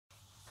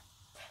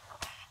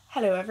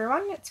Hello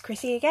everyone, it's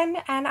Chrissy again,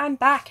 and I'm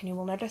back, and you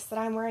will notice that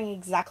I'm wearing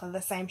exactly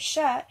the same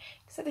shirt,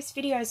 so this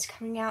video is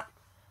coming out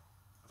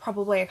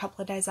probably a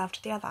couple of days after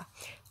the other.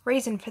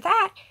 Reason for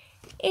that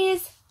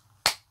is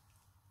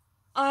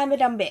I'm a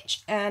dumb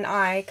bitch, and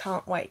I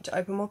can't wait to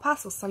open more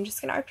parcels, so I'm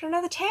just going to open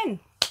another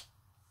 10.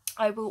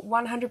 I will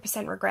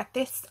 100% regret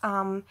this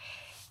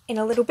in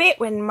a little bit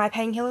when my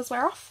painkillers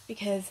wear off,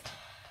 because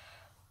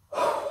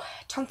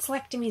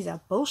tonsillectomies are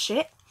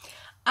bullshit.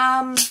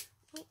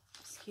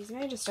 Excuse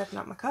me, just open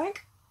up my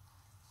Coke.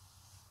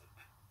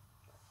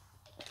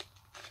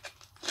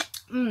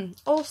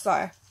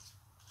 Also,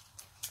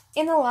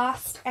 in the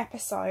last in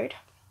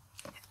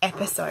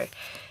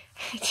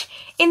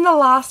the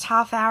last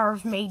half hour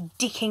of me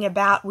dicking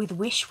about with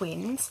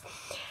Wishwins,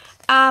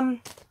 I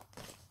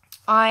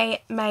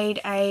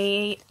made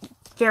a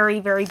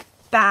very, very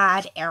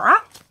bad error.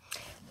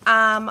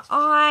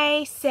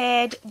 I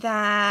said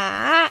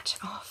that,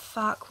 oh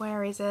fuck,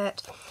 where is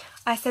it?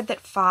 I said that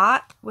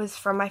fart was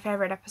from my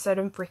favourite episode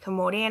of Rick and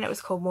Morty, and it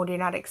was called Morty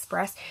Night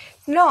Express.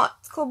 It's not.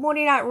 It's called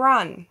Morty Night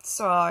Run.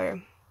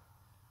 So,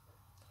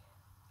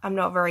 I'm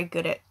not very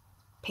good at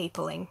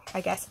peopling,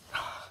 I guess.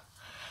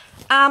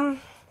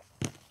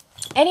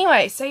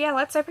 Anyway, so yeah,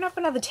 let's open up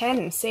another 10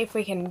 and see if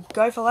we can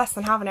go for less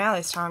than half an hour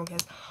this time,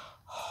 because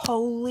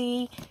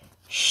holy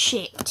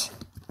shit,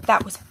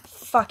 that was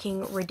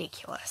fucking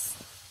ridiculous.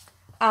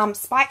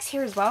 Spike's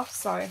here as well,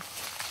 so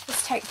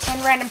let's take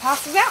 10 random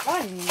parcels out.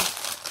 1,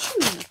 2,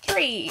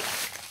 3,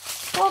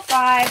 4,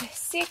 5,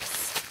 6,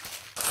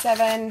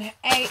 7,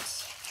 8,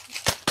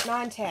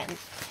 9, 10.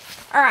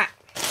 Alright.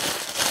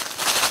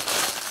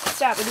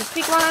 Start with this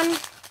big one,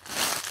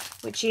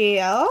 which is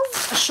a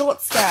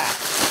short skirt.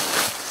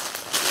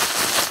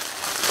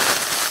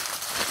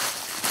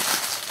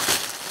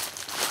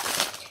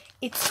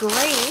 It's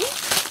green.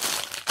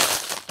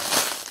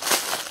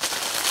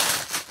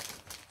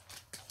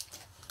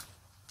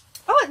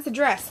 Oh, it's a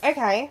dress.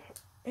 Okay.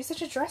 Is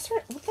it a dress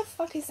or what the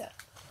fuck is it?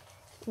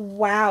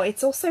 Wow,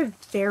 it's also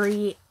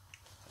very,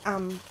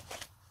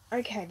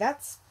 okay,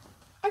 that's,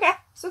 okay,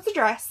 so it's a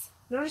dress,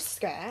 not a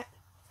skirt.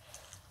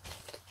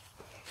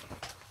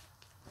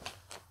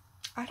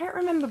 I don't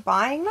remember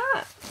buying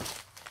that,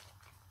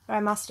 but I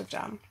must have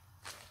done.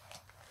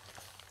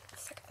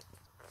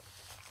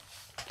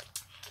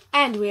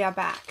 And we are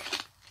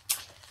back.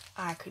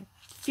 I could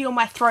feel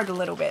my throat a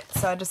little bit,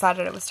 so I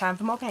decided it was time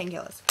for more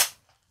painkillers.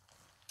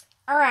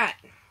 Alright,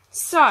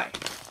 so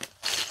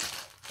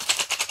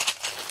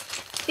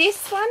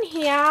this one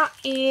here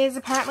is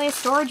apparently a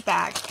storage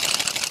bag.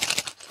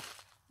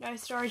 No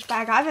storage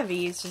bag I've ever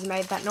used has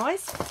made that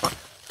noise.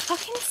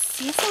 Fucking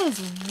scissors.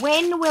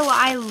 When will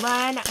I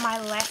learn my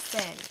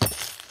lesson?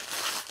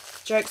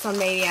 Joke's on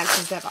me, the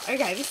answer's never.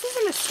 Okay, this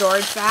isn't a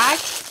storage bag.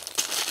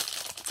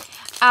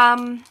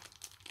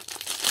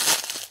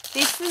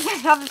 This is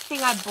another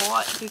thing I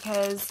bought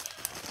because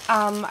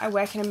I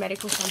work in a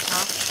medical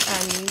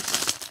centre and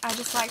I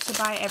just like to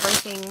buy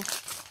everything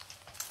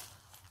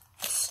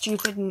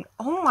stupid, and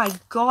oh my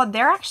god,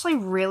 they're actually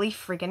really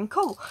friggin'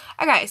 cool.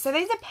 Okay, so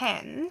these are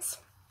pens,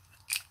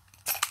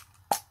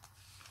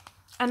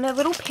 and they're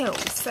little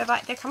pills. So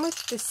like they come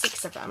with the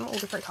 6 of them, all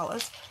different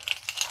colours.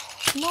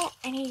 Not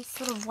any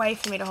sort of way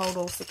for me to hold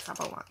all 6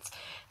 up at once.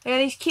 They're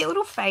these cute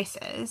little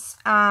faces.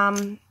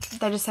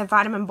 They just have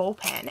vitamin ball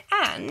pen,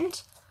 and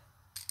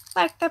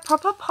like they're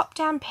proper pop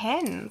down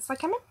pens.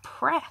 Like I'm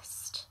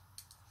impressed.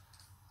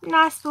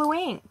 Nice blue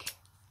ink.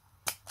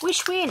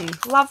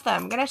 Wishwin, love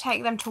them. I'm going to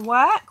take them to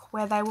work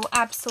where they will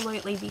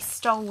absolutely be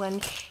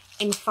stolen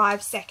in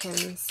 5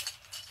 seconds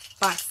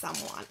by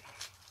someone.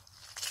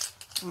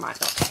 I might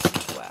not take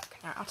them to work.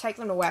 No, I'll take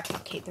them to work and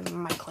I'll keep them in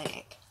my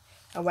clinic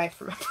away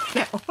from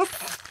everyone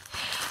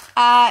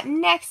else.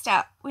 Next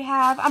up, we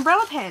have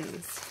umbrella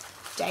pens.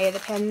 Day of the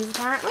pens,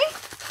 apparently.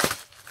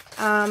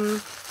 I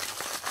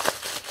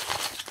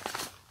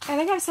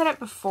think I've said it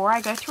before.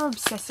 I go through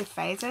obsessive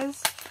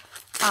phases.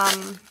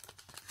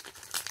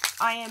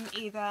 I am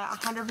either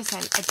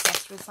 100%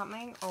 obsessed with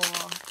something or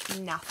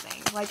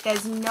nothing. Like,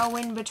 there's no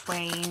in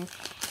between.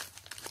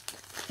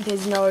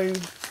 There's no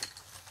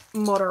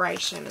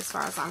moderation as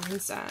far as I'm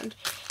concerned.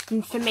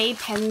 And for me,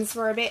 pens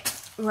were it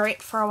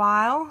for a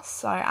while.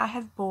 So I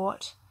have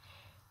bought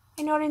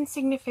a not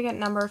insignificant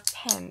number of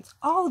pens.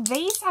 Oh,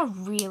 these are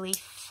really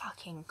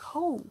fucking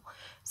cool.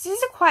 So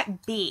these are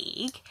quite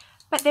big,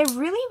 but they're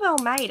really well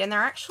made. And they're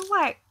actual,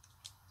 like,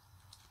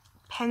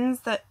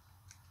 pens that,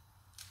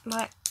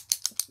 like,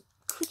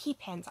 clicky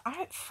pens. I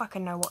don't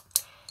fucking know what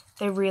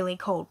they're really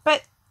called.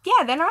 But,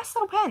 yeah, they're nice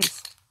little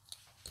pens.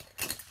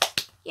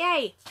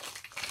 Yay.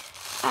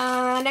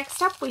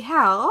 Next up we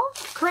have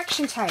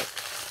correction tape.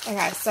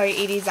 Okay, so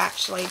it is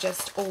actually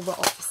just all the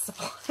office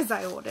supplies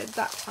I ordered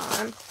that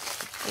time.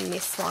 In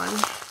this one,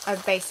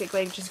 I've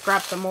basically just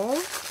grabbed them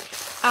all.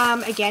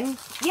 Again,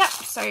 yep,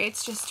 so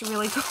it's just a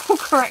really cool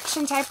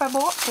correction tape I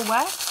bought for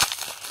work.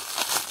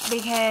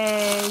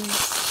 Because,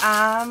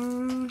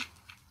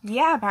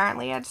 yeah,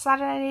 apparently I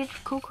decided I needed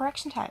cool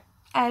correction tape,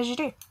 as you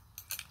do.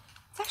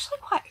 It's actually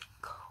quite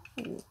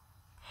cool.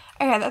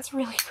 Okay, that's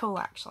really cool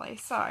actually.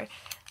 So,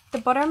 the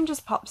bottom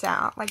just pops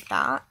out like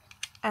that,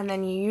 and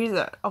then you use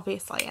it,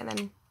 obviously, and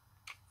then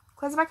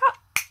close it back up.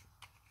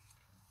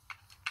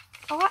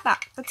 I like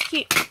that. That's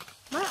cute.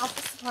 My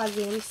office supplies are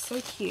going to be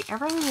so cute.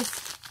 Everyone is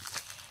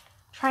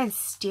trying to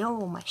steal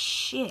all my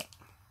shit.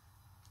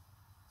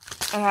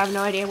 I have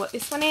no idea what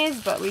this one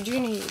is, but we do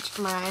need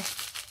my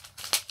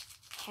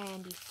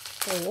handy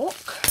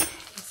fork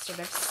instead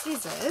of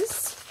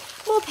scissors.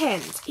 More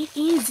pens. It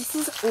is. This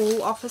is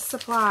all office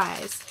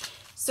supplies.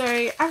 So,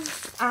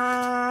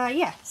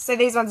 yeah. So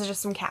these ones are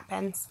just some cat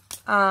pens.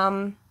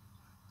 The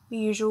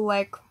usual,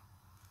 like,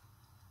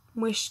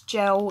 Wish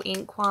gel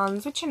ink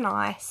ones, which are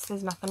nice.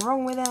 There's nothing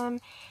wrong with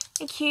them.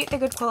 They're cute. They're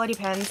good quality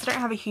pens. They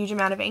don't have a huge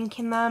amount of ink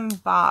in them,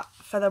 but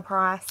for the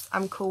price,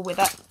 I'm cool with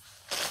it.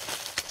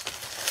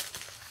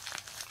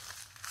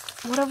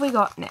 What have we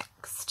got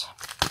next?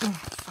 Oh,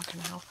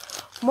 fucking hell.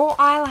 More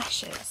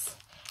eyelashes.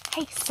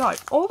 Hey, so,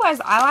 all those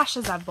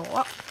eyelashes I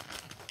bought,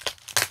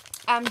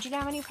 do you know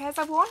how many pairs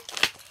I bought?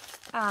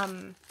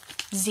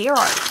 0.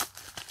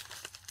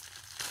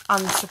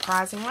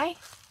 Unsurprisingly.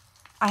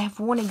 I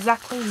have worn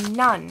exactly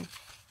none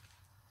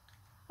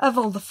of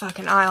all the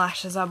fucking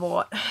eyelashes I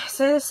bought.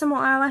 So there's some more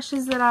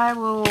eyelashes that I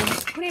will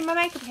put in my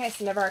makeup case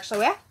and never actually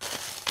wear.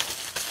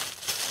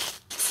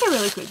 It's a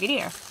really quick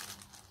video.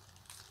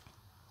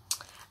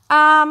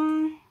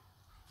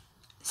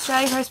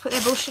 Australia Post put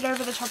their bullshit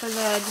over the top of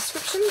the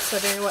description, so I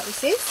don't know what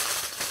this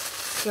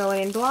is.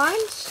 Going in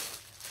blind.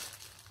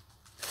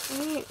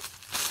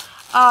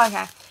 Oh,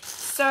 okay.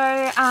 So,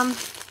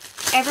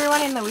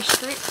 everyone in the Wish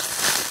group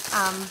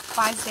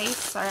buys these,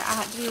 so I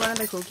had to be one of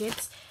the cool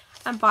kids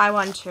and buy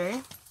one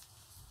too.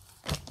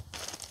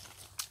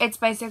 It's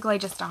basically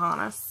just a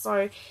harness,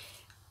 so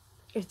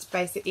it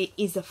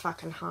is a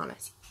fucking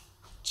harness.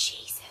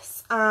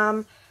 Jesus.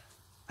 I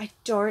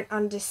don't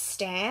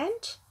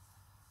understand.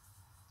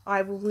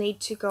 I will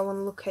need to go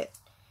and look at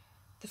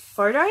the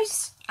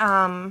photos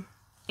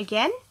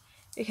again,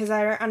 because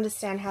I don't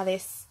understand how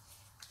this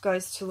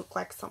goes to look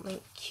like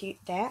something cute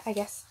there, I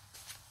guess.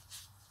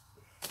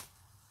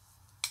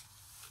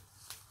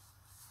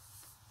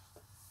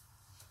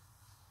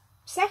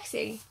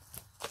 Sexy.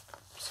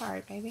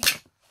 Sorry, baby.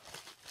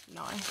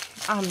 No.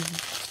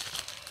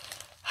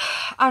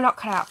 I'm not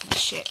cut out for this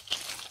shit.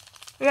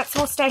 We got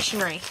some more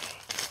stationery.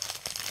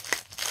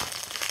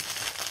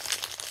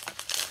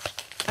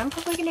 I'm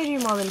probably going to do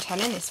more than 10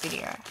 in this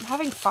video. I'm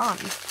having fun.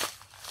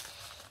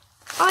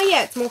 Oh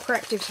yeah, it's more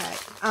corrective tape.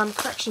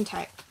 Correction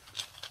tape.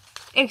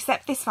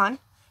 Except this one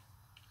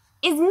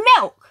is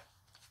milk.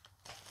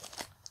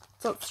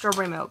 So it's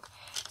strawberry milk.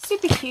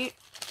 Super cute.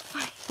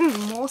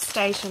 More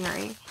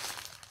stationery.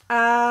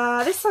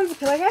 This one's a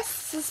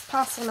pillowcase. This is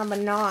parcel number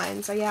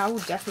 9. So yeah, I will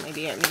definitely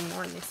be opening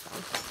more in this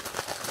one.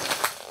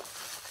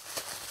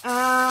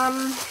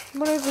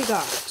 What have we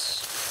got?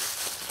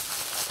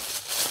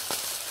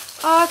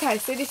 Oh, okay,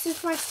 so this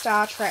is my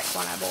Star Trek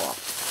one I bought.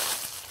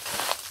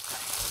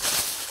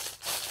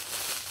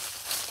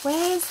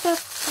 Where's the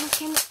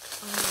fucking...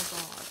 Oh my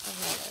god.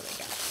 Okay, there we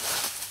go.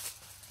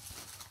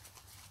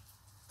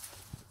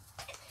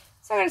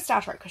 So I got a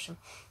Star Trek cushion.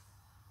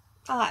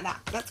 I like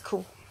that. That's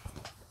cool.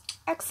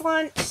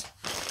 Excellent.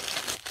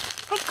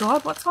 My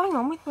god, what's going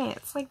on with me?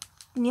 It's like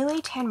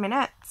nearly 10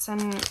 minutes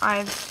and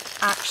I've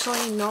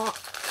actually not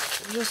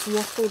just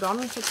waffled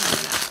on for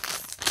 10 minutes.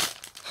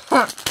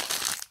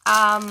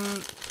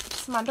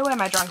 Some underwear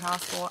my drunk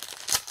ass bought.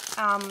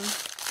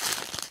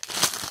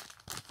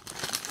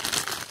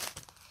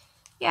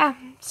 Yeah,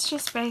 it's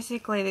just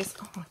basically this.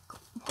 Oh my god,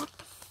 what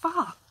the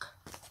fuck?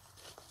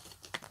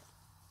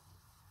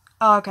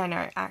 Oh, okay,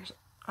 no, actually,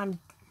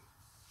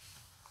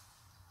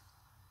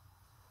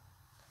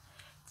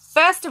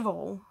 First of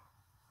all,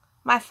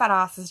 my fat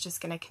ass is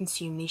just gonna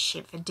consume this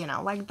shit for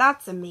dinner. Like,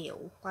 that's a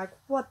meal. Like,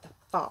 what the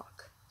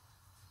fuck?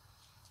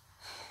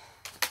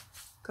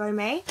 Go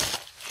me.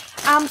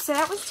 So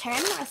that was 10.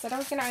 I said I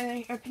was going to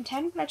only open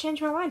 10, but I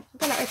changed my mind. I'm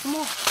going to open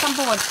more. I'm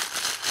bored.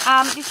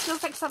 This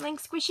feels like something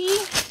squishy.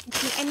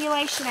 It's an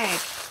emulation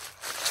egg.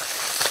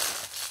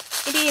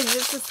 It is.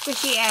 It's a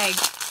squishy egg.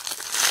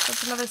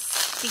 It's another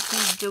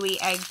sticky,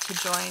 gooey egg to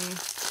join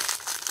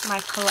my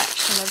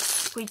collection of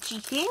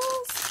squidgy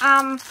things.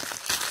 I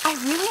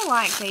really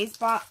like these,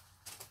 but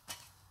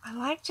I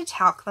like to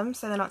talc them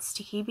so they're not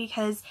sticky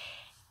because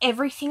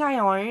everything I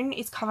own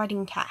is covered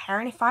in cat hair,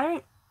 and if I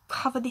don't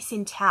cover this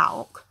in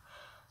talc,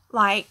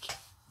 like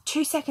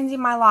 2 seconds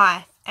in my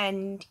life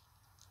and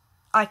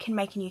I can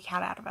make a new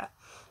cat out of it.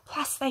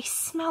 Plus they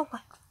smell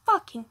like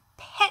fucking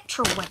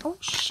petrol. Oh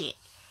shit.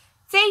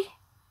 See?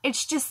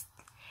 It's just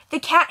the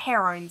cat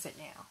hair owns it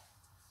now.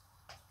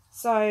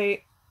 So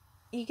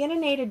you're going to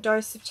need a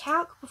dose of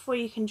talc before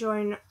you can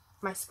join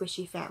my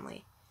squishy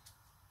family.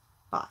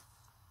 But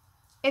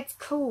it's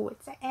cool.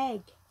 It's an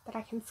egg that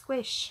I can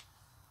squish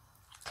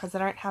because I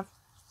don't have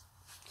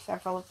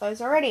several of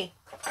those already.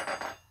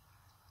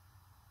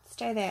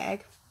 Stay there,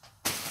 egg.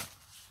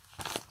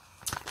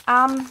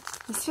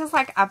 This feels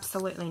like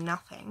absolutely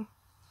nothing.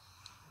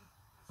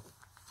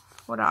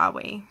 What are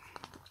we?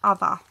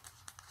 Other.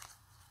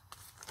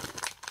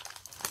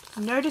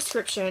 No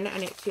description,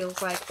 and it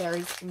feels like there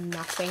is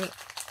nothing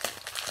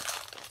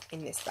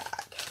in this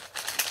bag.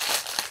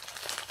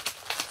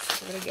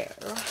 So I'm gonna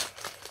go.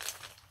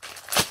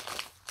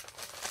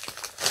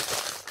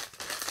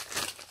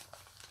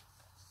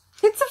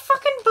 It's a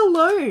fucking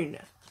balloon.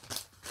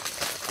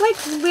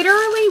 Like,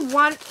 literally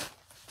one.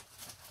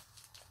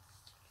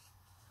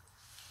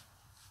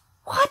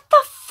 What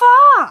the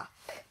fuck?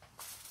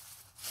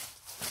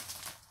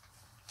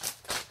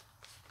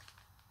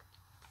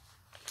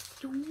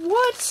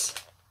 What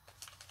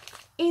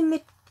in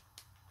the...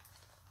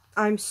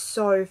 I'm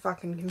so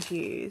fucking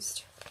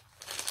confused.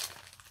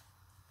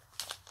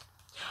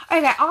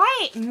 Okay,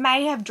 I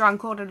may have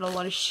drunk ordered a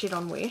lot of shit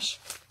on Wish,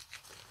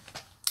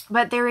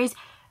 but there is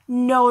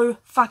no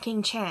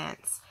fucking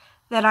chance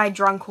that I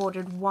drunk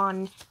ordered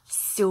one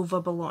silver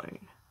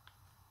balloon.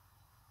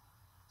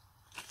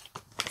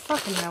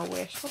 Fucking hell,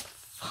 Wish. What the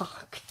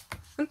fuck?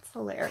 That's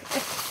hilarious.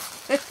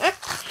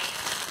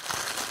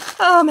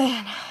 Oh,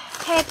 man.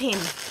 Hairpin.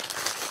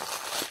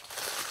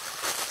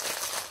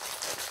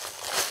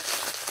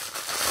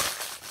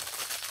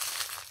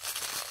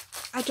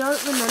 I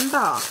don't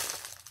remember.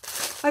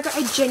 Like,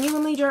 I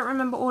genuinely don't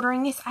remember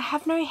ordering this. I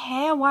have no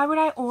hair. Why would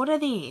I order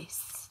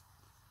this?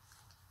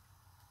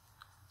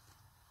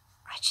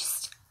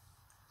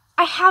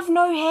 I have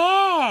no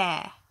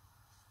hair.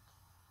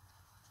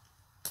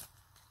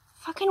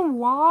 Fucking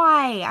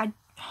why?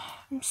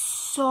 I'm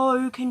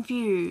so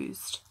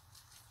confused.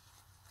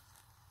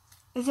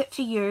 Is it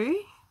for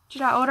you?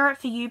 Did I order it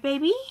for you,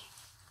 baby?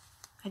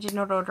 I did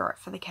not order it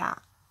for the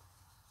cat.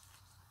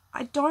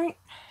 I don't...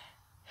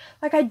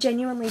 Like, I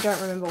genuinely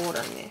don't remember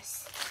ordering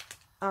this.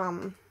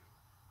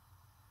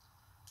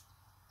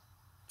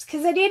 It's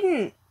because I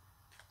didn't.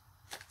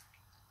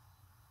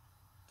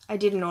 I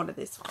didn't order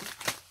this one.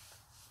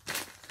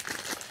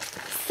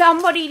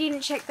 Somebody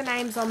didn't check the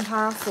names on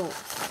parcels.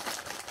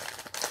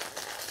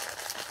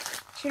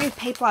 Too many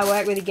people I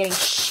work with are getting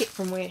shit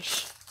from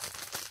Wish.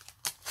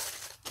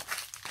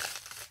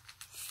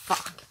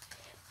 Fuck.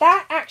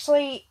 That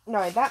actually,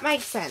 no, that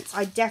makes sense.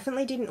 I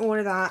definitely didn't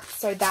order that,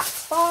 so that's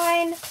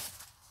fine.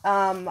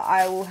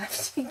 I will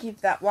have to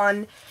give that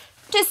one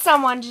to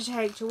someone to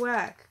take to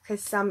work,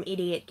 because some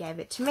idiot gave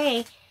it to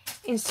me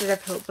instead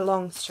of who it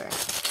belongs to.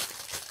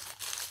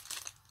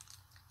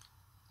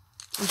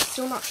 I'm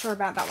still not sure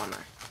about that one though.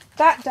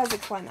 That does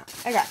explain that.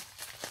 Okay.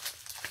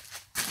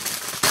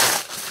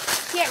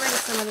 Get rid of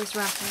some of this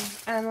wrapping,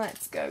 and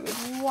let's go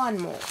with one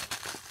more.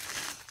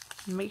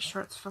 Make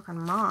sure it's fucking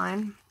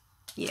mine.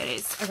 Yeah, it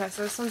is. Okay,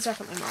 so this one's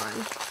definitely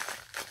mine.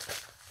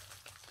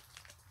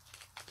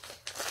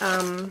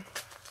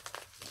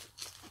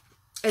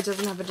 It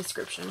doesn't have a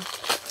description.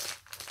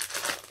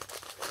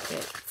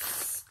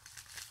 It's...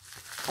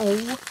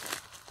 Oh,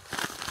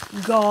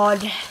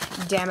 God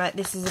damn it.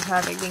 This is a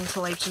perfect thing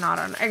to leave tonight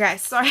on. Okay,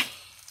 so...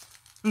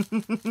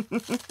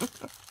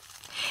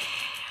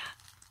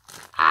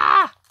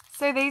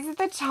 So these are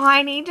the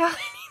tiny, tiny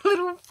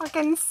little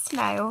fucking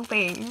snail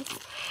things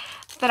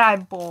that I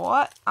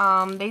bought.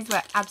 These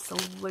were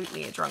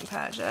absolutely a drunk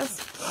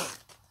purchase.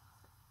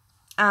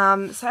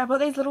 So I bought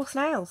these little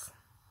snails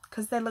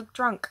because they look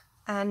drunk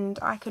and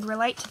I could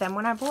relate to them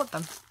when I bought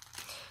them.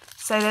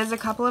 So there's a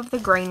couple of the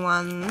green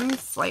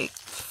ones, like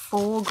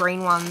 4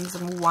 green ones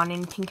and 1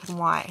 in pink and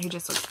white who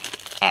just look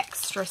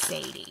extra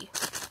seedy.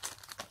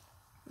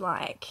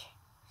 Like,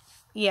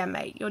 yeah,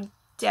 mate, you're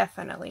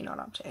definitely not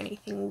up to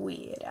anything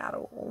weird at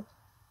all.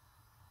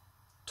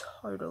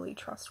 Totally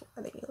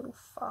trustworthy little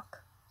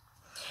fuck.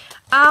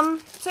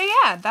 So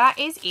yeah, that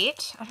is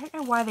it. I don't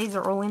know why these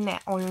are all in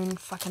their own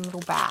fucking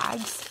little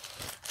bags.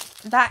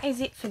 That is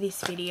it for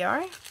this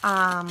video.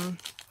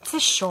 It's a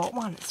short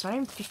one. It's not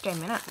even 15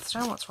 minutes. I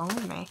don't know what's wrong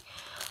with me.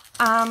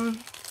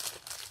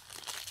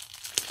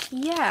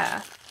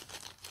 Yeah.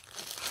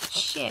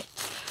 Shit.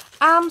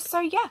 So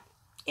yeah.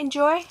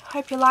 Enjoy.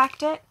 Hope you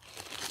liked it.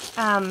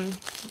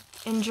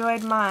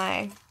 Enjoyed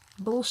my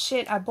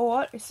bullshit I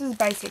bought. This is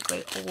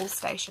basically all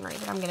stationery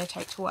that I'm going to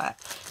take to work.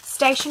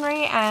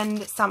 Stationery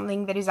and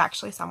something that is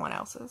actually someone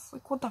else's.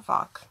 Like, what the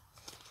fuck?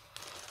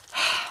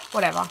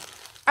 Whatever.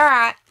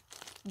 Alright.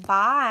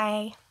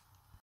 Bye.